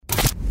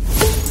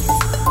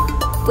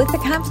With the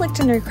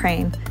conflict in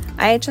Ukraine,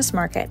 IHS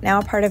Markit, now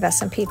a part of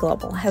S&P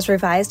Global, has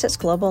revised its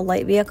global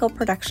light vehicle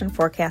production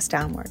forecast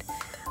downward.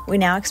 We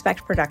now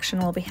expect production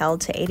will be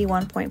held to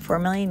 81.4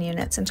 million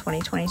units in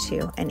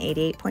 2022 and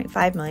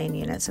 88.5 million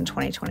units in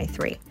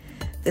 2023.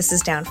 This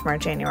is down from our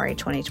January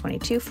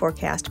 2022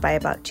 forecast by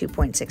about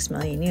 2.6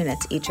 million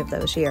units each of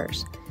those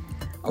years.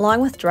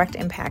 Along with direct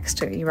impacts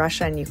to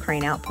Russia and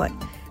Ukraine output,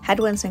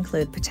 headwinds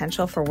include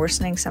potential for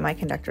worsening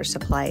semiconductor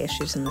supply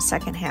issues in the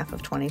second half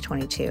of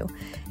 2022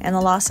 and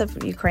the loss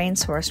of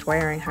Ukraine-sourced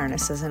wiring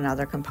harnesses and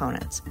other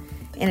components.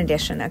 In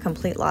addition, a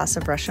complete loss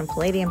of Russian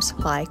palladium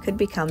supply could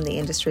become the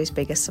industry's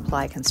biggest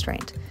supply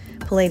constraint.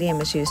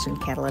 Palladium is used in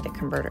catalytic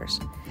converters.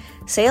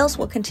 Sales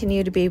will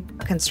continue to be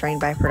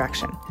constrained by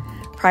production.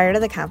 Prior to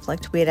the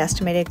conflict, we had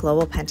estimated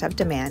global pent-up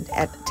demand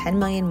at 10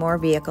 million more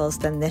vehicles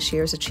than this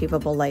year's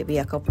achievable light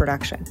vehicle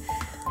production.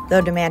 Though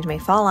demand may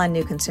fall on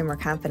new consumer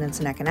confidence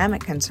and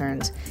economic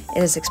concerns,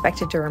 it is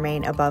expected to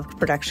remain above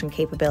production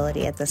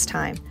capability at this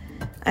time.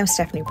 I'm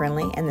Stephanie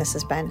Brinley, and this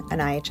has been an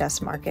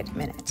IHS Markit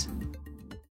Minute.